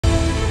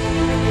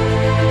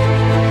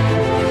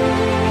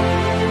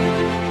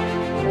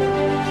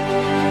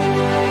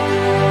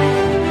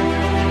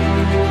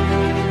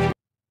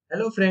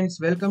friends,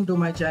 welcome to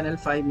my channel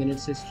 5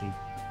 Minutes History.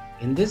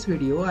 In this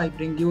video, I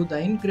bring you the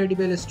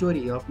incredible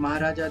story of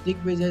Maharaja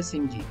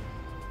Digvijaysinghji,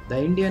 the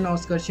Indian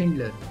Oskar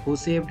Schindler who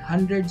saved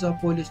hundreds of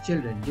Polish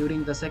children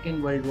during the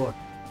Second World War.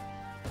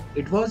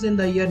 It was in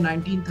the year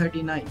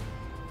 1939.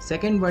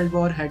 Second World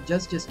War had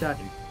just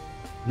started.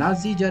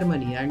 Nazi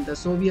Germany and the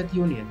Soviet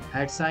Union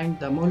had signed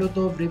the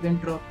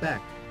Molotov-Ribbentrop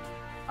Pact,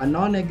 a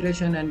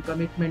non-aggression and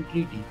commitment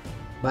treaty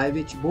by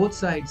which both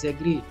sides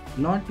agreed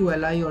not to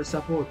ally or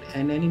support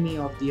an enemy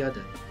of the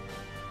other.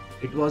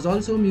 It was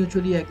also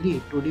mutually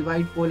agreed to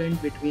divide Poland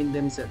between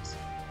themselves.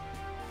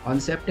 On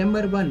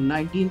September 1,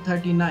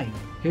 1939,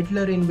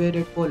 Hitler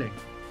invaded Poland,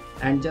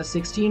 and just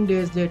 16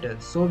 days later,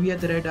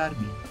 Soviet Red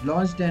Army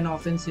launched an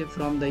offensive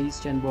from the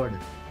eastern border.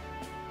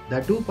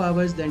 The two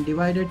powers then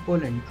divided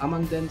Poland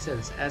among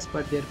themselves as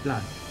per their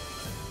plan.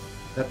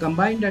 The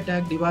combined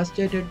attack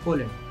devastated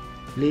Poland,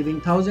 leaving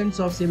thousands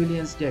of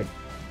civilians dead.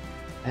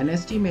 An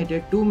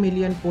estimated 2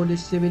 million Polish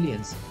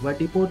civilians were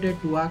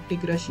deported to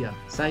Arctic Russia,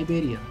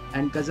 Siberia,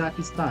 and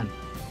Kazakhstan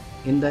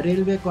in the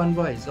railway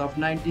convoys of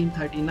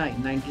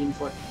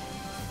 1939-1940.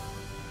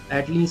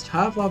 At least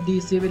half of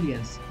these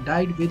civilians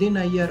died within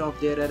a year of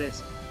their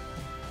arrest.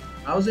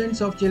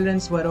 Thousands of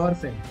children were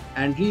orphaned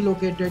and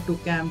relocated to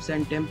camps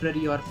and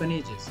temporary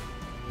orphanages,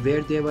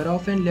 where they were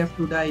often left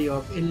to die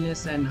of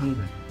illness and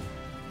hunger.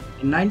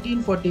 In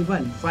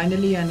 1941,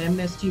 finally an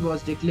amnesty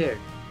was declared,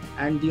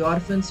 and the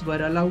orphans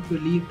were allowed to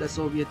leave the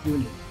Soviet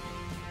Union.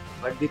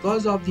 But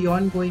because of the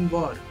ongoing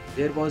war,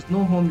 there was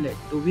no homeland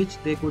to which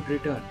they could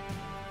return.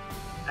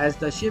 As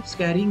the ships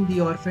carrying the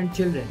orphaned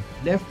children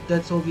left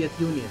the Soviet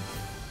Union,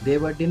 they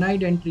were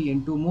denied entry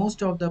into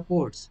most of the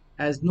ports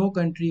as no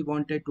country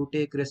wanted to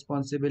take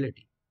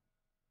responsibility.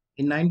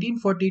 In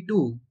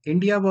 1942,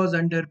 India was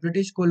under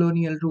British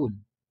colonial rule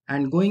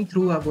and going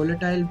through a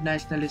volatile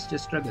nationalist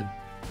struggle.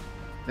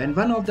 When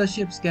one of the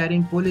ships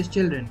carrying Polish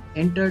children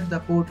entered the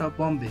port of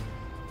Bombay,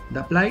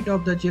 the plight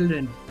of the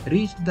children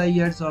reached the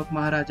ears of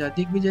Maharaja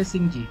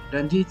Digvijaysinghji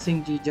Ranjit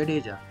Singhji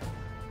Jadeja,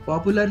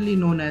 popularly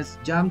known as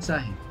Jam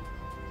Sahib,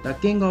 the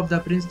king of the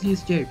princely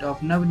state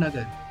of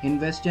Nawanagar in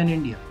western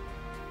India,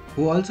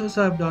 who also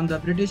served on the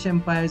British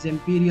Empire's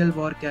Imperial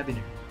War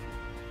Cabinet.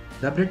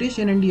 The British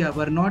in India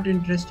were not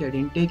interested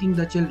in taking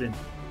the children,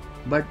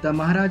 but the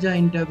Maharaja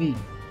intervened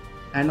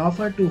and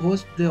offered to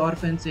host the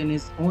orphans in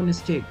his own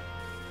state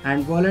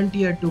and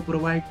volunteered to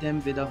provide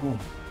them with a home.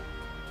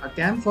 A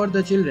camp for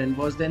the children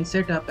was then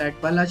set up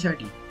at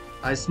Balachadi,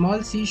 a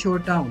small seashore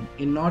town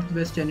in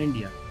northwestern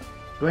India,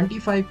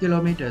 25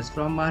 kilometers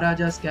from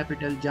Maharaja's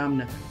capital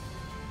Jamnagar.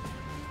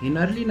 In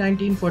early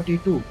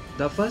 1942,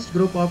 the first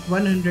group of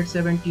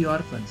 170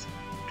 orphans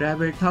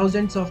travelled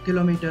thousands of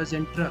kilometers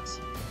in trucks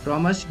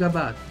from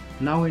Ashgabad,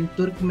 now in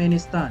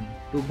Turkmenistan,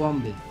 to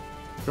Bombay,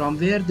 from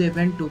where they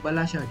went to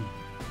Balachadi.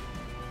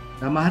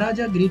 The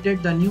Maharaja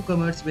greeted the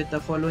newcomers with the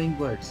following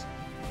words: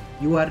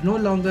 "You are no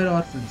longer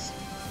orphans.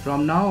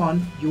 From now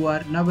on, you are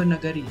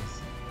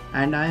Navanagarians,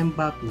 and I am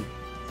Bapu,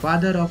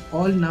 father of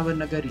all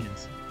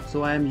Navanagarians,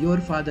 so I am your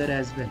father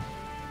as well."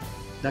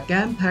 The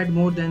camp had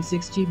more than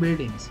 60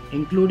 buildings,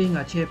 including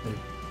a chapel,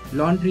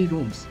 laundry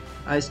rooms,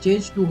 a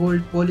stage to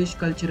hold Polish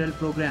cultural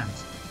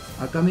programs,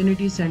 a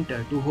community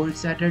center to hold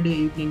Saturday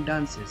evening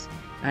dances,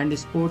 and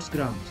sports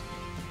grounds.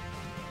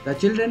 The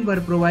children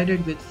were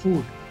provided with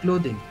food,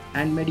 clothing,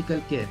 and medical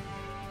care.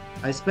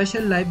 A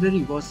special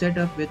library was set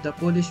up with the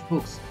Polish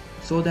books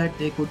so that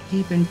they could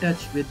keep in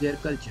touch with their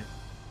culture.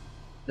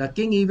 The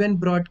king even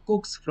brought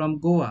cooks from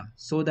Goa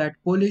so that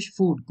Polish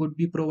food could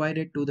be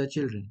provided to the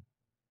children.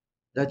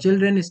 The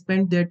children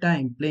spent their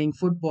time playing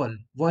football,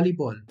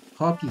 volleyball,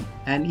 hockey,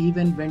 and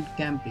even went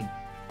camping.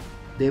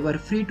 They were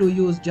free to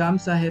use Jam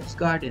Sahib's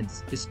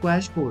gardens,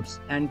 squash courts,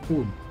 and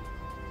pool.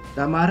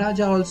 The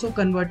Maharaja also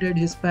converted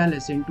his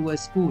palace into a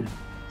school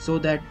so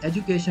that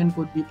education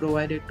could be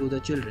provided to the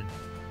children.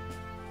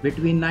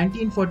 Between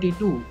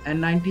 1942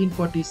 and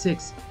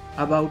 1946,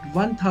 about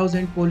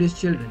 1,000 Polish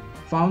children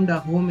found a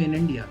home in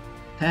India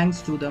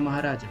thanks to the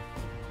Maharaja.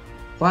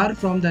 Far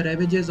from the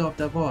ravages of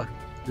the war,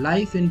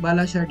 life in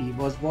Balachadi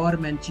was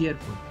warm and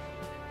cheerful.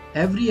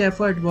 Every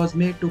effort was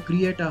made to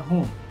create a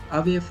home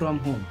away from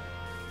home.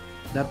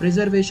 The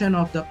preservation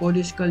of the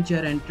Polish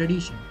culture and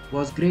tradition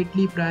was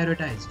greatly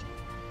prioritized,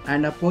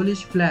 and a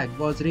Polish flag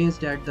was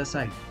raised at the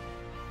site.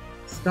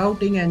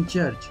 Scouting and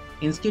church,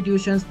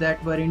 institutions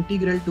that were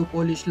integral to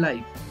Polish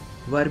life,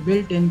 were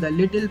built in the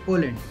little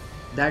Poland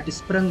that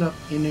sprung up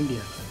in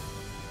India.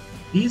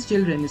 These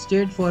children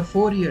stayed for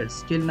 4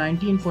 years till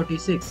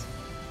 1946,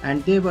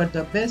 and they were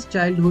the best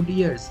childhood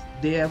years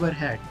they ever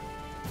had.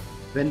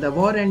 When the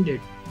war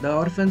ended, the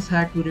orphans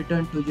had to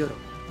return to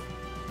Europe.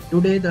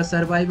 Today, the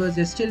survivors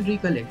still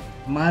recollect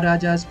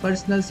Maharaja's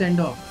personal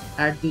send-off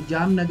at the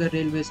Jamnagar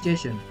railway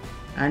station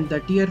and the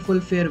tearful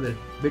farewell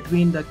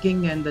between the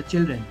king and the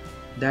children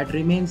that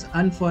remains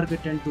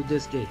unforgotten to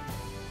this day.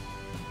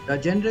 The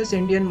generous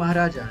Indian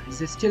Maharaja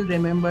is still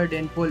remembered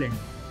in Poland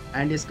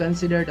and is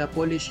considered a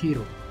Polish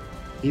hero.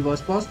 He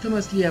was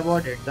posthumously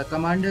awarded the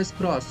Commander's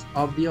Cross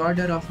of the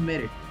Order of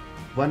Merit,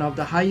 one of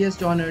the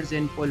highest honors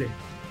in Poland.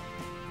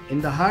 In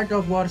the heart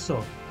of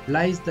Warsaw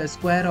lies the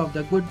square of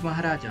the Good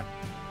Maharaja,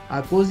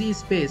 a cozy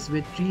space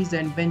with trees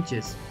and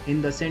benches in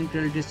the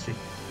central district.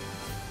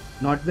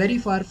 Not very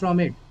far from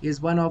it is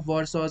one of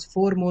Warsaw's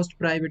foremost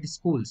private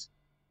schools,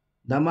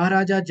 the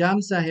Maharaja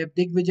Sahib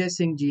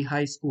Digvijaysinghji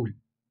High School.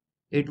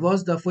 It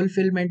was the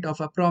fulfillment of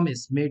a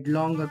promise made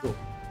long ago.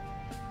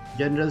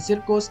 General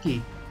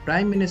Sirkowski,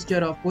 Prime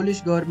Minister of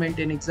Polish government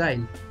in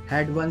exile,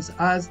 had once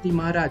asked the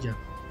Maharaja,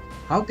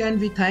 "How can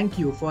we thank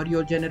you for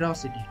your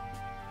generosity?"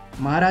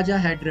 Maharaja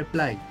had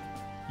replied,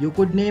 "You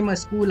could name a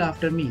school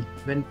after me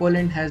when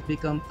Poland has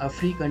become a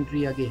free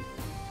country again."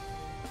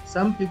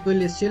 Some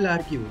people still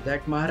argue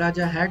that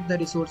Maharaja had the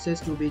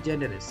resources to be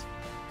generous,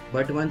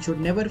 but one should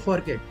never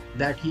forget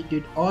that he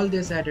did all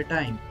this at a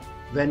time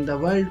when the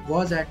world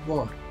was at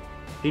war.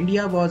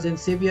 India was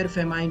in severe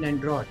famine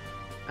and drought,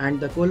 and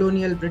the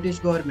colonial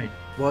British government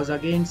was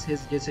against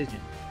his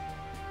decision.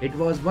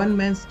 It was one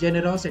man's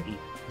generosity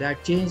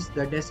that changed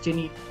the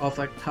destiny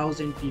of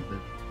 1,000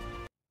 people.